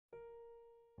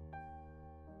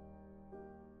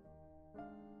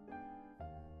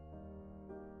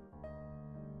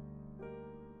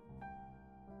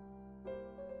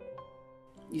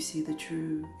You see, the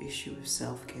true issue with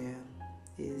self-care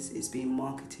is it's being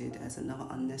marketed as another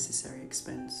unnecessary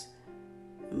expense.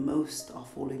 And most are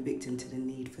falling victim to the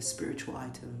need for spiritual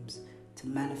items to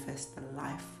manifest the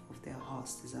life of their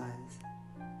heart's desires.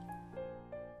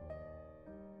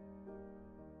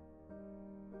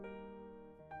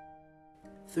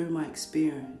 Through my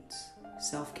experience,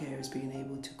 self-care is being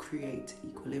able to create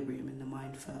equilibrium in the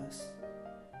mind first.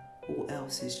 All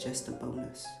else is just a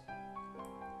bonus.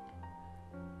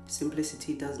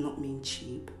 Simplicity does not mean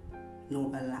cheap, nor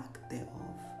a lack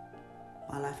thereof.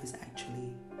 My life is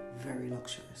actually very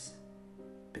luxurious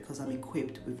because I'm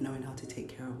equipped with knowing how to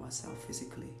take care of myself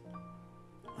physically.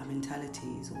 My mentality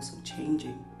is also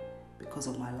changing because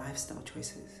of my lifestyle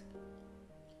choices.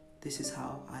 This is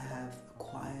how I have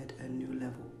acquired a new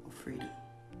level of freedom.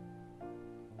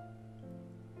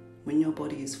 When your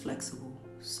body is flexible,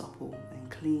 supple,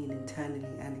 and clean internally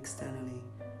and externally,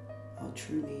 our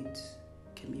true needs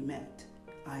can be met,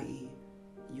 i.e.,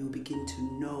 you'll begin to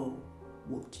know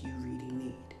what you really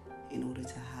need in order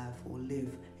to have or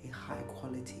live a high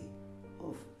quality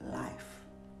of life.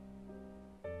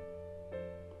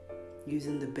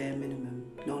 Using the bare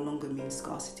minimum no longer means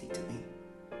scarcity to me.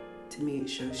 To me, it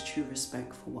shows true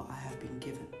respect for what I have been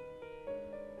given.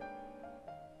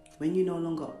 When you no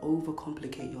longer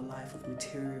overcomplicate your life with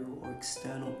material or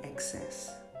external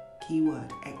excess,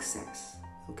 keyword excess,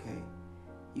 okay,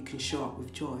 you can show up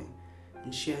with joy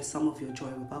and share some of your joy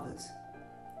with others.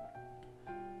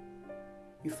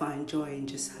 You find joy in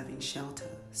just having shelter,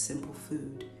 simple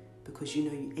food, because you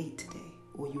know you ate today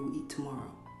or you will eat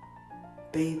tomorrow.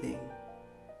 Bathing,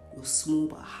 your small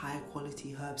but high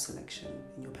quality herb selection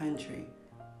in your pantry,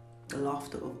 the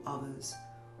laughter of others,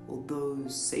 or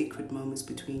those sacred moments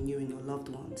between you and your loved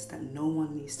ones that no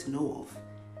one needs to know of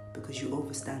because you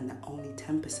understand that only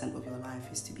 10% of your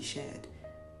life is to be shared.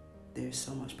 There is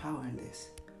so much power in this.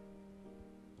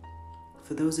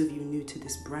 For those of you new to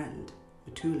this brand,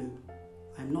 Mutulu,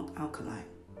 I'm not alkaline.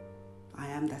 I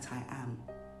am that I am.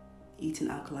 Eating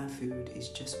alkaline food is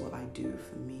just what I do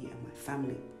for me and my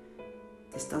family.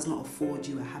 This does not afford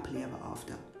you a happily ever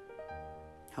after.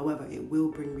 However, it will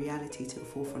bring reality to the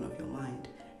forefront of your mind,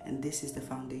 and this is the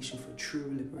foundation for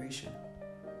true liberation.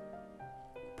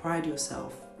 Pride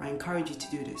yourself. I encourage you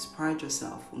to do this. Pride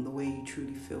yourself on the way you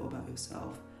truly feel about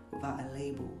yourself without a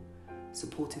label.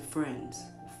 Supportive friends,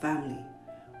 or family,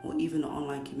 or even an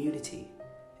online community.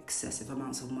 Excessive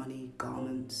amounts of money,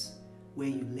 garments, where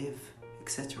you live,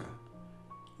 etc.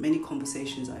 Many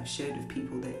conversations I have shared with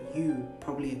people that you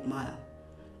probably admire.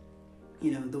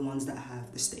 You know, the ones that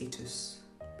have the status,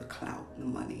 the clout, the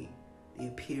money, the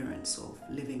appearance of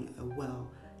living a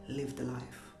well-lived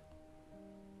life.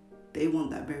 They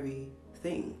want that very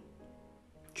thing,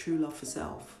 true love for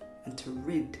self, and to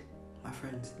rid, my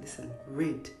friends, listen,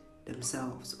 rid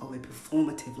themselves of a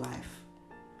performative life.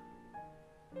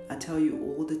 I tell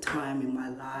you all the time in my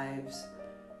lives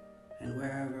and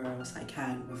wherever else I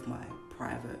can with my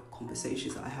private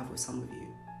conversations that I have with some of you,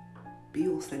 be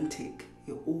authentic.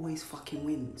 It always fucking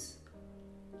wins.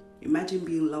 Imagine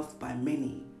being loved by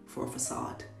many for a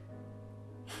facade.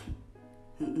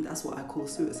 That's what I call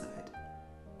suicide.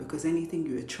 Because anything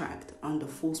you attract under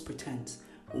false pretense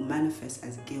will manifest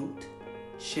as guilt,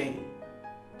 shame,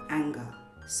 anger,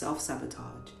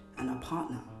 self-sabotage, and a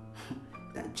partner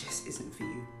that just isn't for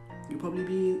you. You'll probably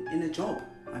be in a job,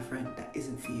 my friend, that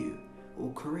isn't for you,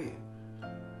 or career.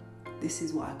 This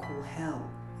is what I call hell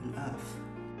on earth.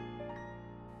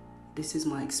 This is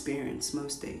my experience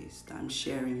most days that I'm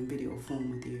sharing in video form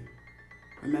with you.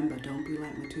 Remember, don't be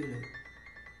like Mutulu.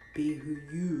 Be who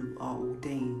you are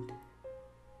ordained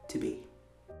to be.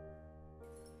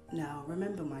 Now,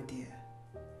 remember, my dear,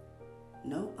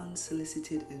 no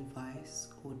unsolicited advice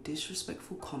or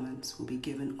disrespectful comments will be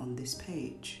given on this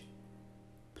page.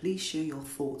 Please share your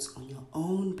thoughts on your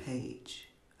own page.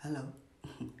 Hello.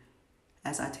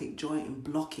 As I take joy in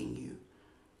blocking you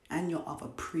and your other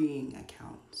preying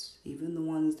accounts, even the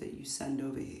ones that you send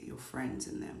over here, your friends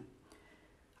and them.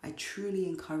 I truly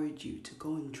encourage you to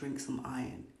go and drink some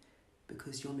iron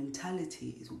because your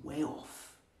mentality is way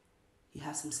off. You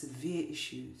have some severe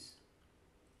issues.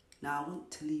 Now I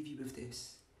want to leave you with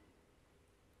this.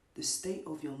 The state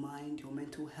of your mind, your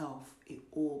mental health, it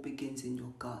all begins in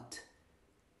your gut.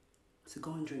 So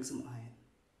go and drink some iron,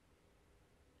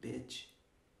 bitch.